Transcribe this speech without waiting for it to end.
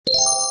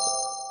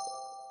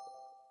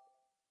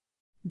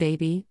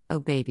Baby, oh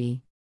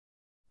baby.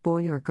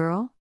 Boy or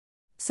girl?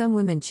 Some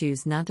women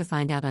choose not to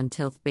find out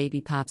until the baby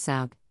pops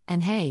out,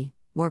 and hey,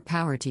 more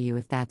power to you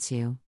if that's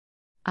you.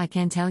 I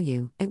can tell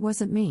you, it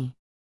wasn't me.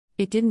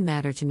 It didn't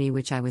matter to me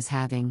which I was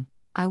having,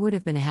 I would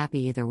have been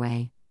happy either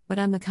way, but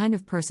I'm the kind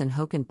of person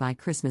who can't buy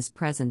Christmas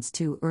presents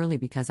too early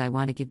because I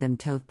want to give them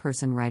to the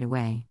person right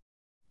away.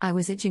 I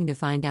was itching to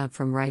find out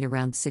from right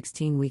around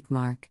 16-week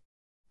mark.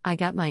 I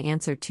got my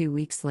answer 2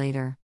 weeks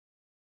later.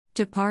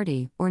 To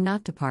party, or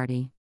not to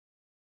party?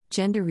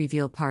 Gender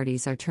reveal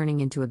parties are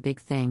turning into a big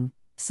thing,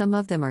 some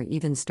of them are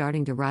even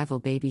starting to rival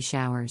baby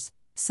showers,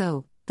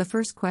 so, the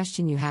first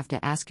question you have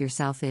to ask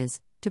yourself is,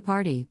 to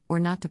party, or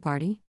not to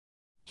party?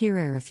 Here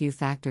are a few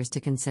factors to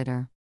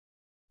consider.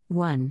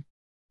 1.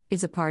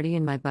 Is a party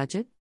in my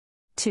budget?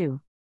 2.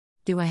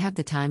 Do I have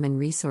the time and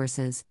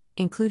resources,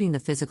 including the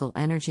physical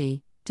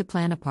energy, to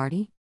plan a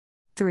party?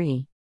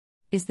 3.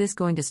 Is this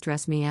going to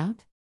stress me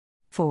out?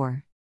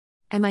 4.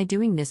 Am I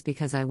doing this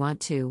because I want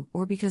to,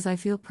 or because I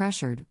feel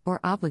pressured, or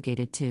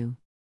obligated to?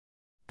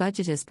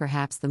 Budget is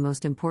perhaps the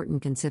most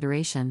important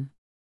consideration.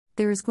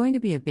 There is going to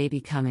be a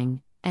baby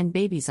coming, and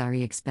babies are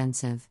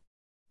expensive.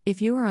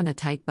 If you are on a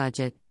tight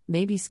budget,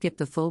 maybe skip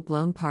the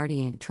full-blown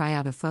party and try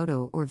out a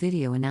photo or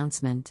video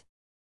announcement.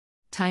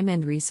 Time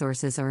and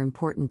resources are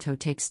important to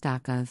take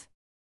stock of.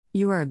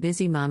 You are a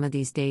busy mama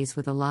these days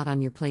with a lot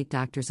on your plate: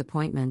 doctor's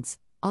appointments,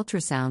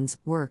 ultrasounds,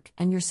 work,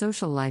 and your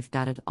social life.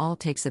 It all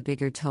takes a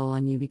bigger toll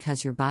on you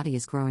because your body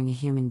is growing a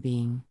human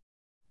being.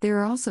 There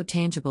are also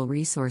tangible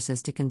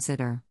resources to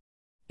consider.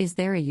 Is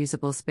there a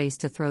usable space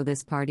to throw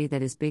this party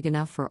that is big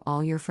enough for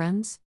all your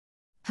friends?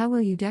 How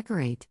will you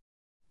decorate?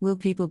 Will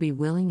people be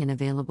willing and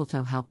available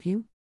to help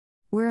you?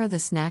 Where are the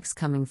snacks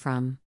coming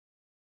from?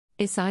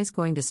 Is size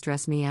going to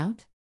stress me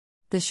out?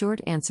 The short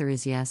answer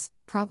is yes,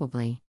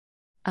 probably.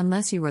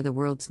 Unless you are the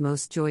world's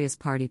most joyous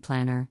party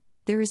planner,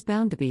 there is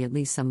bound to be at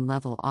least some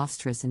level of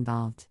stress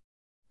involved.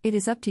 It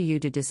is up to you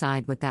to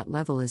decide what that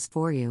level is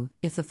for you,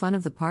 if the fun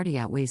of the party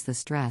outweighs the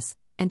stress,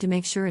 and to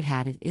make sure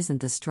it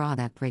isn't the straw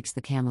that breaks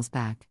the camel's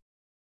back.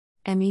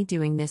 Am I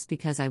doing this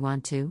because I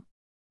want to?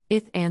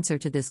 If answer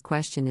to this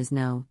question is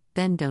no,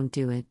 then don't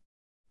do it.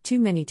 Too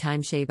many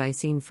times I've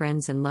seen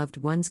friends and loved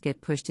ones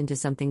get pushed into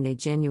something they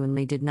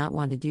genuinely did not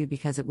want to do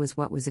because it was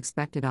what was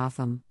expected of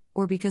them,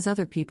 or because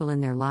other people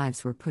in their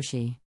lives were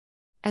pushy.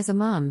 As a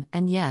mom,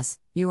 and yes,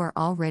 you are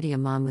already a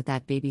mom with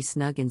that baby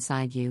snug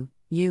inside you,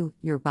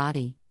 your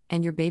body,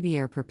 and your baby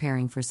are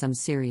preparing for some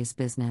serious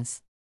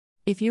business.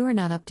 If you are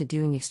not up to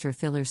doing extra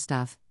filler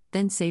stuff,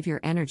 then save your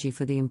energy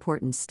for the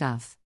important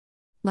stuff.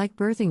 Like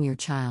birthing your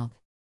child.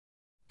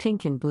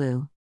 Pink and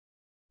blue.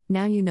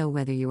 Now you know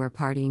whether you are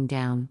partying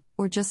down,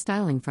 or just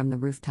styling from the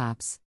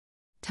rooftops.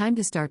 Time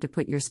to start to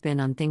put your spin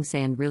on things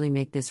and really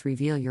make this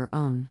reveal your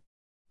own.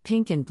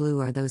 Pink and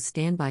blue are those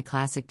standby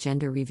classic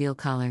gender reveal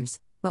colors,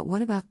 but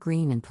what about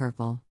green and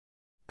purple?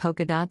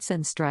 Polka dots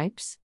and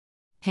stripes?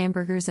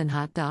 Hamburgers and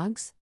hot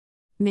dogs?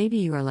 Maybe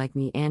you are like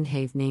me and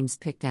have names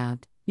picked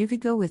out. You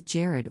could go with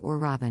Jared or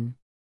Robin.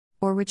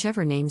 Or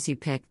whichever names you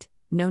picked.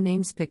 No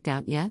names picked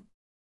out yet?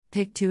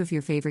 Pick 2 of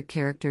your favorite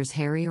characters: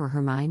 Harry or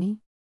Hermione?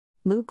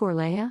 Luke or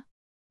Leia?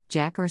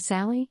 Jack or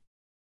Sally?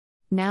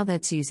 Now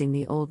that's using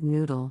the old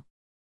noodle.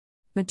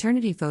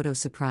 Maternity photo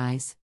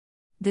surprise.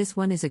 This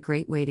one is a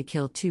great way to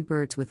kill 2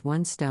 birds with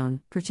 1 stone,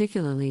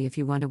 particularly if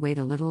you want to wait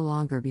a little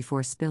longer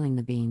before spilling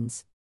the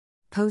beans.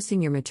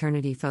 Posting your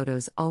maternity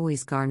photos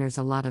always garners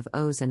a lot of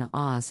ohs and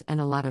ahs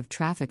and a lot of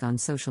traffic on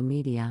social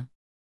media.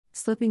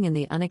 Slipping in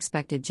the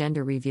unexpected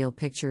gender reveal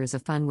picture is a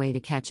fun way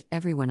to catch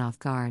everyone off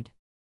guard.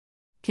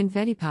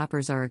 Confetti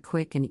poppers are a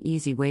quick and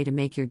easy way to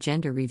make your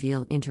gender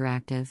reveal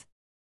interactive.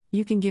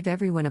 You can give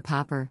everyone a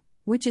popper,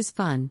 which is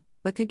fun,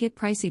 but could get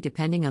pricey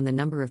depending on the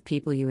number of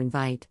people you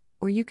invite,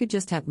 or you could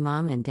just have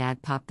mom and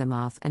dad pop them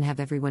off and have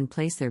everyone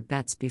place their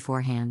bets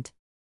beforehand.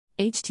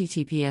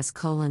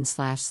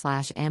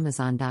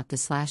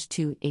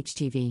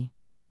 https://amazon.to/2htv.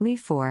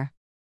 Leaf 4.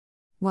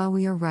 While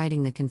we are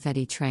riding the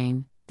confetti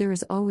train, there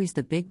is always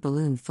the big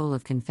balloon full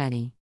of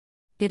confetti.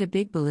 Get a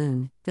big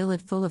balloon, fill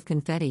it full of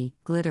confetti,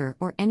 glitter,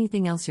 or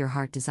anything else your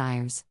heart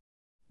desires.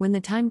 When the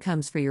time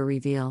comes for your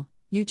reveal,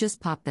 you just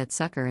pop that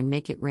sucker and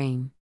make it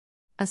rain.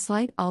 A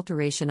slight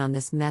alteration on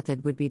this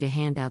method would be to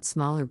hand out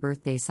smaller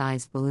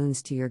birthday-sized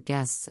balloons to your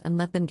guests and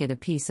let them get a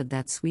piece of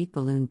that sweet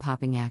balloon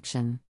popping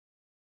action.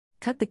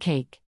 Cut the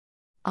cake.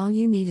 All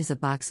you need is a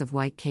box of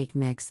white cake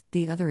mix,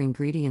 the other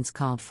ingredients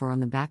called for on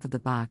the back of the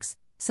box,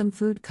 some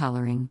food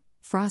coloring,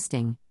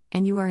 frosting,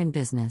 and you are in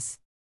business.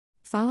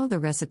 Follow the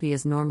recipe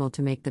as normal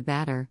to make the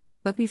batter,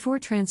 but before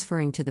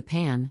transferring to the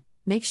pan,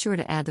 make sure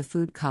to add the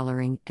food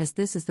coloring, as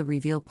this is the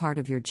reveal part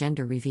of your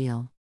gender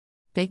reveal.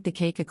 Bake the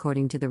cake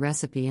according to the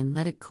recipe and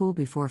let it cool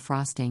before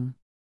frosting.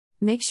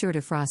 Make sure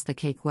to frost the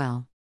cake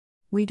well.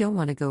 We don't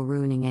want to go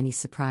ruining any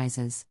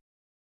surprises.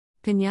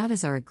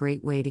 Piñatas are a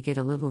great way to get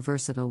a little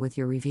versatile with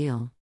your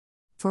reveal.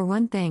 For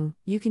one thing,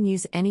 you can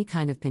use any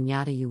kind of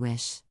piñata you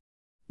wish.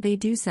 They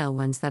do sell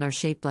ones that are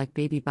shaped like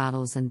baby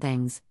bottles and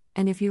things,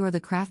 and if you are the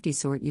crafty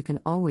sort you can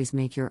always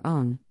make your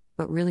own,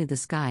 but really the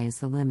sky is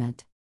the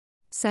limit.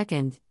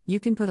 Second, you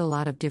can put a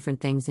lot of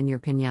different things in your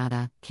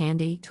piñata: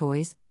 candy,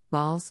 toys,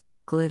 balls,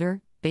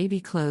 glitter,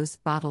 baby clothes,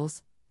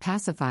 bottles,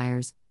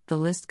 pacifiers, the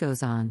list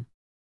goes on.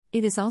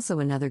 It is also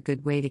another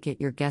good way to get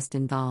your guest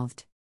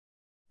involved.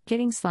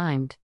 Getting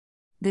slimed.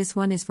 This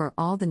one is for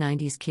all the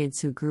 90s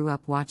kids who grew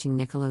up watching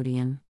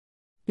Nickelodeon.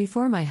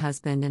 Before my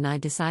husband and I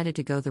decided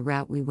to go the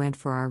route we went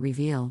for our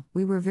reveal,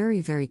 we were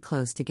very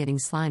close to getting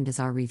slimed as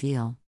our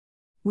reveal.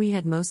 We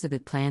had most of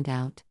it planned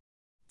out.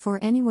 For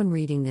anyone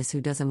reading this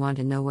who doesn't want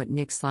to know what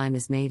Nick slime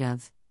is made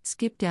of,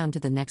 skip down to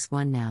the next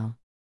one now.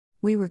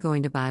 We were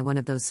going to buy one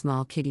of those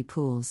small kiddie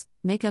pools,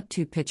 make up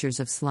 2 pitchers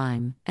of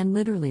slime, and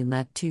literally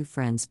let 2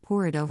 friends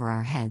pour it over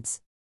our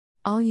heads.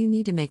 All you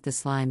need to make the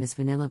slime is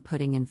vanilla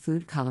pudding and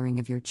food coloring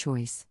of your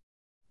choice.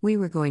 We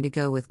were going to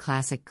go with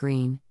classic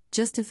green,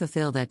 just to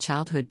fulfill that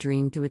childhood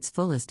dream to its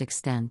fullest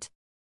extent.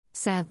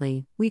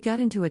 Sadly, we got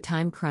into a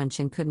time crunch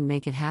and couldn't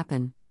make it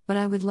happen, but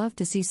I would love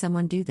to see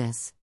someone do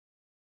this.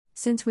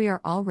 Since we are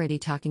already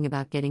talking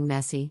about getting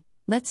messy,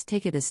 let's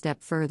take it a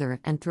step further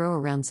and throw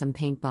around some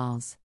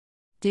paintballs.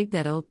 Dig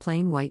that old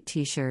plain white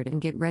t-shirt and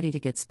get ready to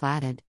get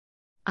splatted.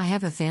 I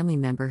have a family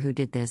member who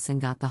did this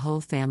and got the whole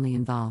family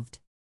involved.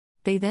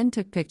 They then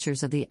took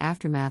pictures of the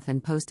aftermath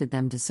and posted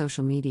them to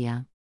social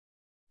media.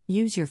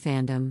 Use your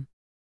fandom.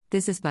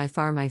 This is by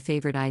far my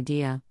favorite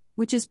idea,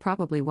 which is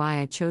probably why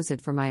I chose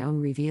it for my own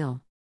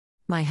reveal.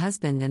 My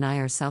husband and I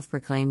are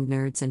self-proclaimed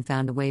nerds and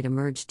found a way to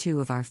merge 2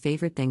 of our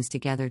favorite things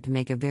together to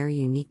make a very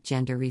unique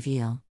gender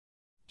reveal.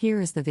 Here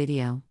is the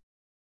video.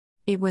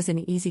 It was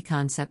an easy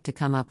concept to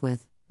come up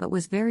with, but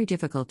was very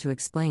difficult to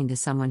explain to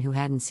someone who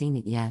hadn't seen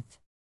it yet.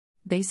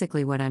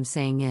 Basically what I'm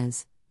saying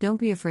is, don't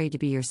be afraid to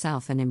be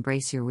yourself and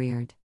embrace your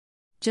weird.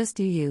 Just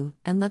do you,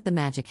 and let the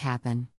magic happen.